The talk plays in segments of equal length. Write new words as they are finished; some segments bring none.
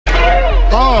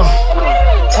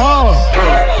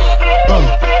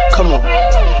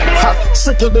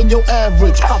sicker than your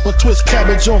average. Pop a twist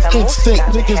cabbage off instinct.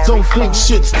 Niggas don't think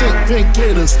shit stink. Pink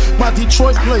gators, my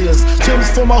Detroit players. Tim's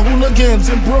for my hooligans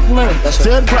in Brooklyn.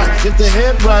 Dead right, get the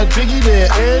head right. Biggie there,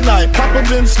 every night. Papa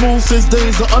been smooth since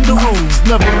days of under rules.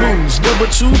 Never lose, never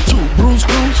choose to. Bruise,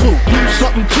 cruise, who? Do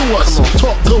something to us.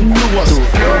 Talk, go through us.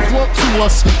 Girls walk to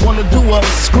us, wanna do us.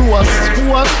 Screw us,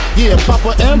 screw us. Yeah,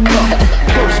 Papa and Pop.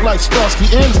 Close like Starsky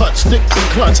and Hutch. Stick and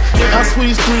clutch. I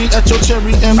squeeze 3 at your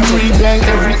cherry M3. Bang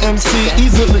every MC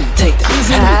easily.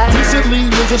 Easily, decently.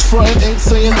 Niggas frontin' ain't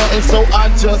saying nothing, so I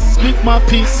just speak my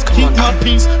peace. Keep my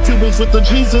peace. Cubans with the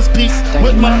Jesus peace.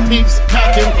 With my peeps.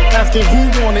 Packing, asking who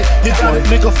want it. You got it,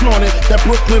 nigga flaunt it. That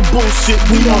Brooklyn bullshit,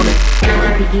 we on it.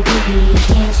 Biggie, biggie,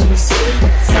 can't you see?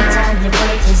 Sometimes your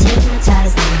words just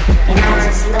hypnotize me. And I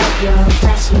just love your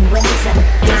flashy ways.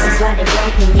 This is why they're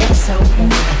broken, you're so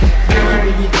big.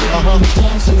 Biggie, biggie,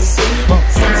 can't you see?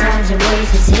 Sometimes your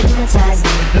words just hypnotize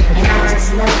me. And I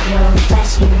just love your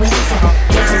flashy ways.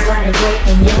 This is why they're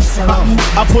broken, you're so big.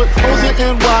 I put O's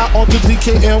and NY onto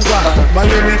DKNY.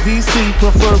 Miami, DC,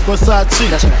 prefer Versace.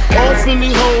 All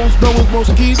Philly hoes know it's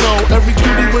Mosquito. Every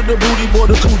cutie with the booty, boy,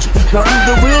 the coochie. Now who's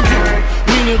the real dude?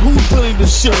 Meaning who's really the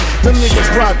shit? The niggas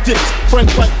ride dicks.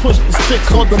 Frank White push the stick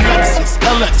called the Lexus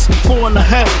LX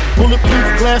 4.5. Bulletproof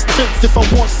glass tips if I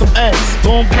want some ass.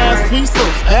 Don't blast sweet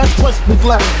soaps, ask questions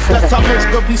last. That's how most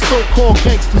of these so-called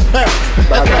gangsters pass.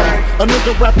 A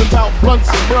nigga rapping about blunts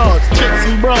and bras, tits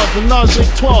and bras, menage a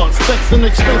trois, sex and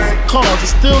expensive cars.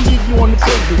 It still leave you on the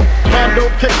pavement. Condo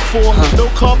paid for, no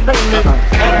car payment.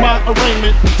 At my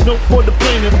arraignment, no for the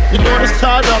plaintiff. Your daughter's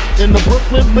tied up in the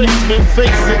Brooklyn basement.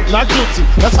 Face it, not guilty.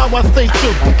 That's how I stay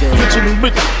true. Richer than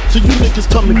rich, so you niggas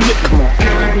come and get me.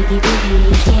 Biggie,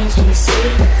 biggie, can't you see?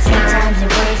 Sometimes your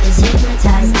words just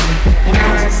hypnotize me. And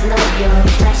I just love your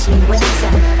flashy ways.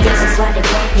 This is why they're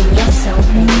broken, you're so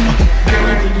big.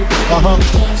 Biggie, biggie,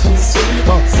 can't you see?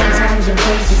 Sometimes your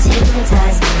words just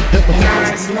hypnotize me. And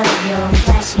I just love your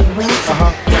flashy ways.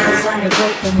 This is why they're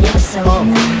broken, you're so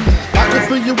big. I can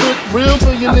fill you with real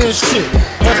millionaire shit.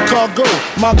 That's cargo,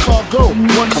 my cargo.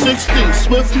 160,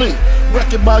 swiftly.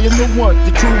 Record by your new one.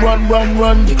 Your crew run,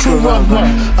 your crew run.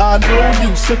 I know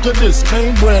you sick of this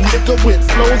main brand nigga with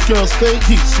flows. Girls stay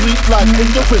heat, sweet like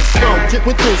nigga with flow. Get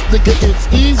with this, nigga, it's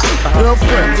easy.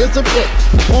 Girlfriend, it's a bit.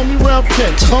 Call me round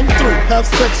 10, come through. Have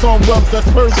sex on rubs, that's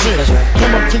Persian.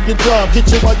 Come up to your job,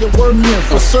 hit you while you're working.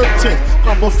 For certain,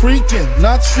 I'm a freaking,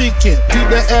 not speaking.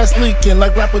 Keep that ass leaking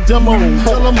like rapper demo.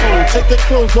 Tell them who, take their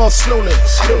clothes off slowly.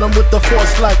 Kill them with the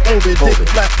force like Obi. Dick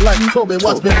black like Kobe.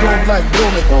 Watch me blow like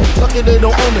Roman. Lucky they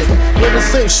don't own it. Where to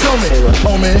say, show me.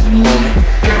 Homie.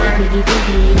 Biggie,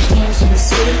 biggie, can't you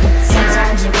see?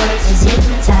 Sometimes your words just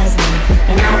hypnotize me.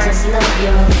 And I just love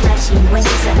your flashy ways.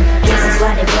 This is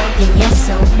why they're broken, you're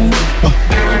so big.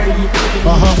 Biggie, biggie,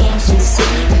 can't you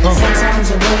see?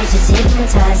 Sometimes your words just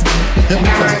hypnotize me. And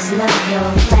I just love your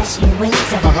flashy ways.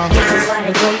 This is why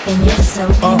they're broken, you're so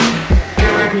big.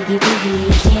 Biggie,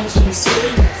 biggie, can't you see?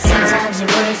 Sometimes your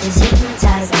words just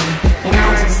hypnotize me. And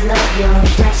I just love your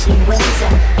flashy ways.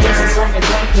 This is why they're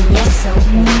broken, you're so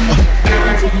big.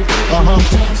 Biggie, biggie,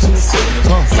 can't you see?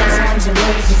 Sometimes your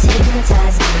words just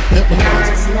hypnotize me. And I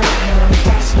just love your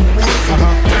flashy ways.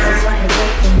 This is why they're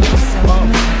broken, you're so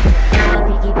big.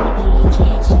 Biggie, biggie,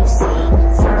 can't you see?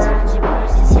 Sometimes your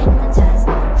words just hypnotize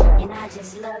me. And I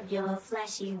just love your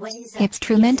flashy ways.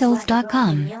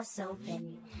 Hipstrumentals.com. You're so big.